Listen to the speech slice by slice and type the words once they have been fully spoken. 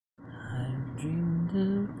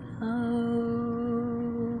dreamed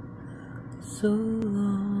about so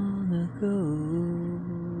long ago.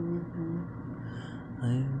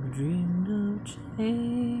 I've dreamed of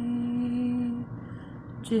change,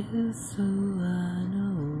 just so I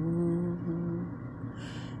know.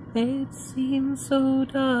 It seems so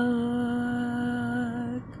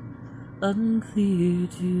dark, unclear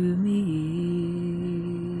to me,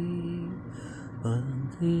 but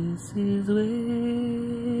this is where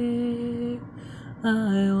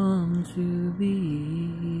I want to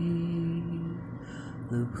be.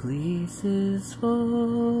 The place is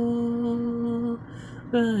full,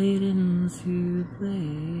 right into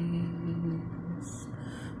place.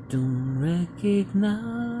 Don't recognize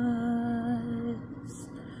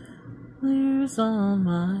tears on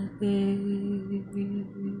my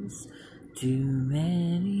face. Too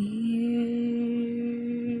many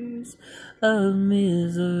years of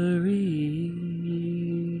misery.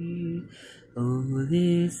 Oh,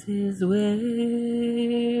 this is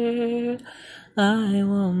where I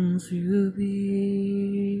want to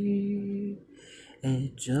be.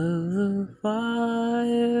 Edge of the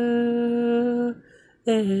fire,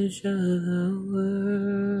 edge of the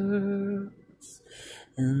world.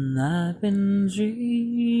 And I've been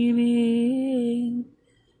dreaming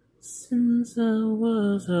since I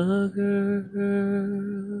was a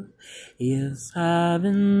girl. Yes, I've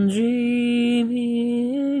been dreaming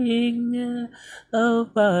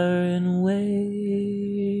of far and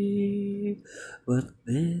away. But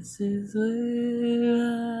this is where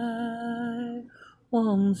I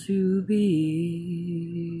want to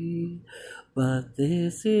be. But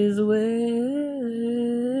this is where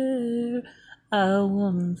I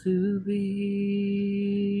want to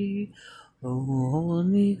be. Oh, hold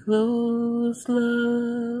me close,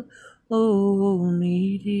 love. Oh, hold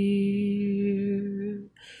me dear.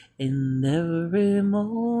 In every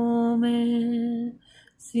moment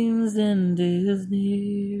seems end is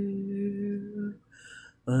near,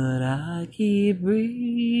 but I keep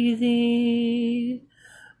breathing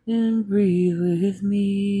and breathe with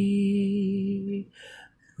me.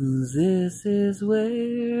 'Cause this is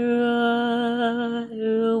where I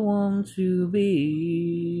want to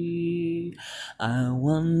be. I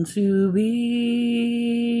want to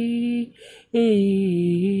be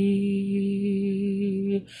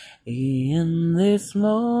in this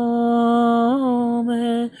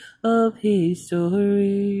moment of history.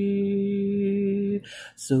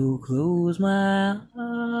 So close my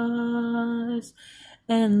eyes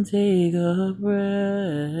and take a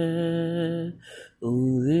breath.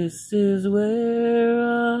 Oh, this is where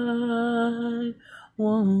I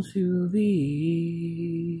want to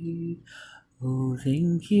be. Oh,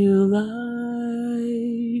 thank you,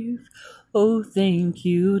 life. Oh, thank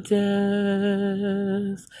you,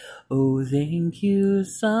 death. Oh, thank you,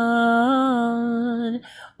 sun.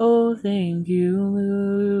 Oh, thank you,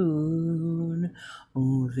 moon.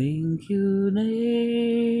 Oh, thank you,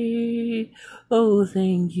 day. Oh,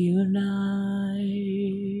 thank you,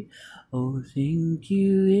 night. Oh, thank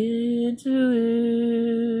you,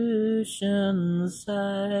 intuition,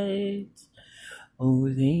 sight. Oh,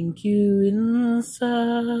 thank you,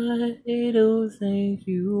 inside. Oh, thank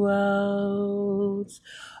you, out.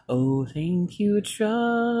 Oh, thank you,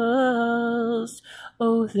 trust.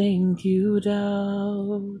 Oh, thank you,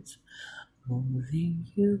 doubt. Oh,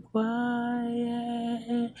 thank you,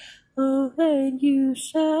 quiet. Oh, thank you,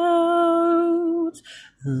 shout.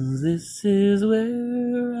 This is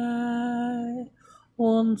where I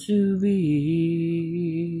want to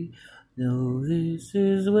be. No, this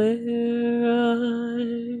is where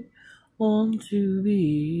I want to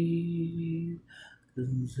be.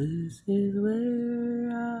 'Cause this is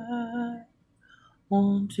where I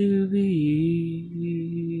want to be.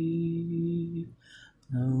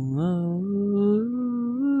 Oh, oh,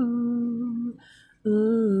 oh,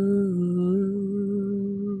 oh.